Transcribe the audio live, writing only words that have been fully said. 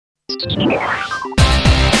Once,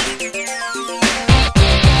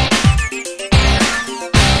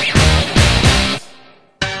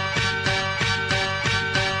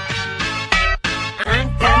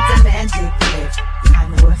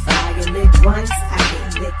 I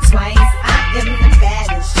get lit twice. I am the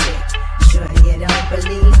baddest chick. Sure you don't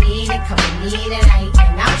believe me? Then come with me tonight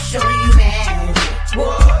and I'll show you magic.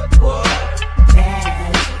 What?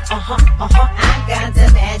 Magic. I got the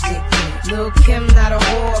magic. Lil Kim not a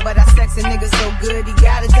whore, but I sex a nigga so good he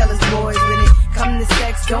gotta tell his boys when it come to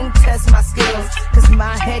sex, don't test my skills. Cause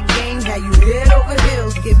my head game had you head over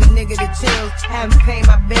heels. Give a nigga the chills, haven't paid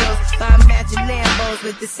my bills. I'm matching Lambos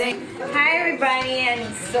with the same. Hi everybody,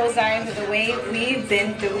 and so sorry for the wait. We've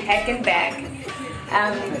been through heck and back.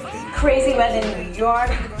 Crazy weather in New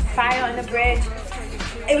York, fire on the bridge.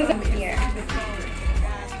 It was up here.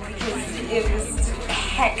 It was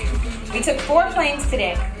heck. We took 4 planes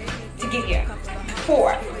today to get here.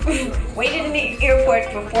 4. Waited in the airport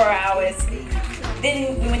for 4 hours.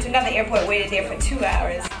 Then we went to another airport, waited there for 2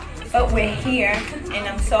 hours. But we're here, and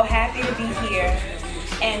I'm so happy to be here.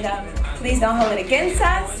 And please don't hold it against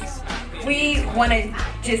us. We want to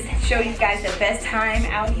just show you guys the best time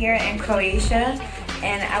out here in Croatia.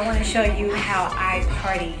 And I want to show you how I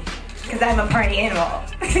party. Because I'm a party animal.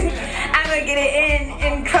 I'm going to get it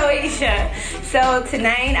in Croatia. So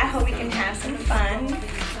tonight, I hope we can have some fun.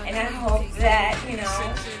 And I hope that, you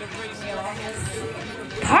know,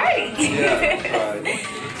 party.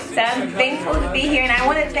 So I'm thankful to be here, and I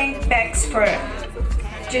want to thank Bex for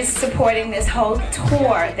just supporting this whole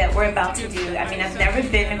tour that we're about to do. I mean, I've never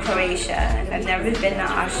been to Croatia, I've never been to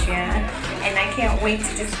Austria, and I can't wait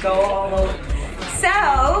to just go all over. So,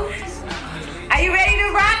 are you ready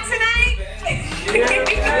to rock tonight?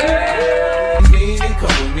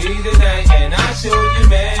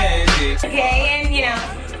 Okay, and you know,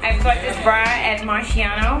 I bought this bra at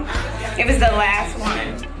Marciano. It was the last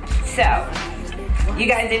one. So, you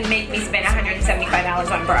guys didn't make me spend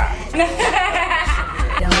 $175 on bra.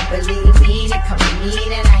 Don't believe me? Then come with me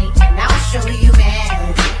tonight and I'll show you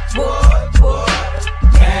magic. What?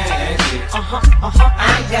 Magic. I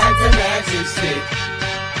got the magic stick.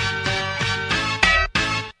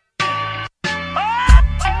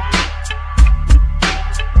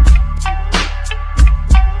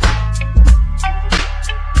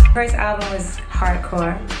 First album was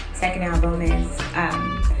hardcore. Second album is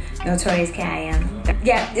Notorious K.I.M.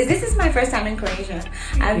 Yeah, this is my first time in Croatia.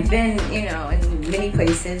 I've been, you know, in many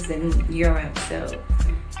places in Europe, so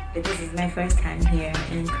but this is my first time here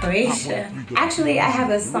in Croatia. Actually, I have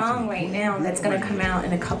a song right now that's gonna come out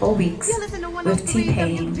in a couple weeks with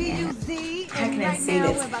T-Pain. How can I say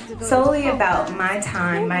this? Solely about my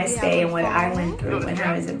time, my stay, and what I went through when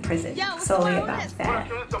I was in prison. Solely about that.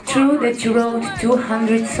 True that you wrote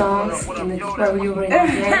 200 songs while you were in jail?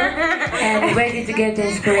 And where did you get the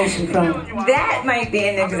inspiration from? That might be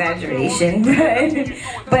an exaggeration,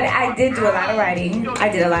 but I did do a lot of writing. I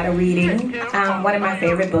did a lot of reading. One of my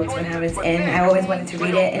favorite books when I was in, I always wanted to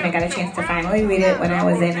read it, and I got a chance to finally read it when I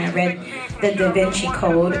was in. I read the Da Vinci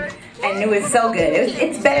Code. And it was so good.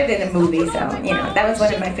 It's better than a movie, so, you know, that was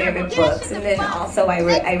one of my favorite books. And then also I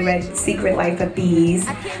read Secret Life of Bees.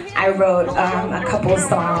 I wrote a couple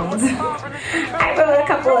songs. I wrote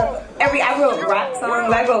rock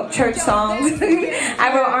songs, I wrote church songs, I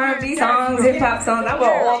wrote R&B songs, hip hop songs, I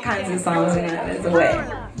wrote all kinds of songs when I was away.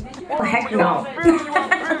 Oh, heck no.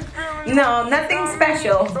 No, nothing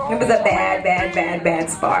special. It was a bad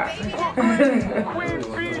spark.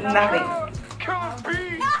 Nothing.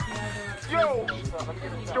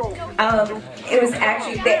 It was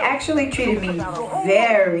they actually treated me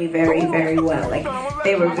very well. Like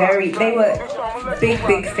they were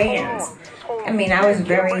big fans. I mean, I was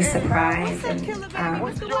very surprised, and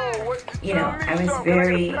you know, I was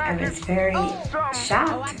very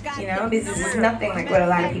shocked. You know, this is nothing like what a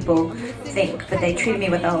lot of people think, but they treated me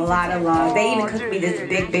with a lot of love. They even cooked me this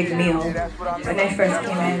big meal when I first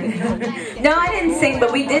came in. No, I didn't sing,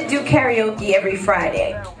 but we did do karaoke every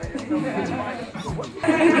Friday.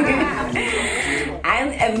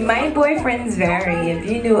 My boyfriends vary. If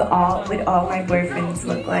you knew what all my boyfriends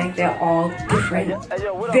look like, they're all different,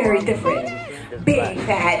 very different. Big,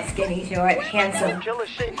 fat, skinny, short, handsome,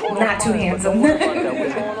 not too handsome.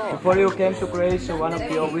 Before you came to Croatia, one of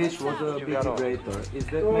your wishes was a big vibrator. Is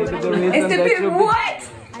that maybe the reason that you... What?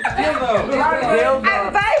 A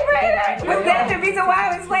vibrator? Was that the reason why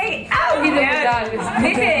I was late? Oh, yeah.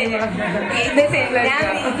 Listen,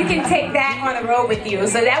 now you can take that on the road with you,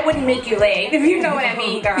 so that wouldn't make you late, if you know what I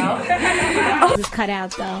mean, girl. This is cut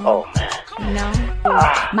out, though. You know?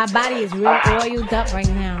 My body is real oiled up right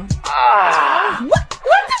now. What the?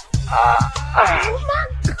 Oh my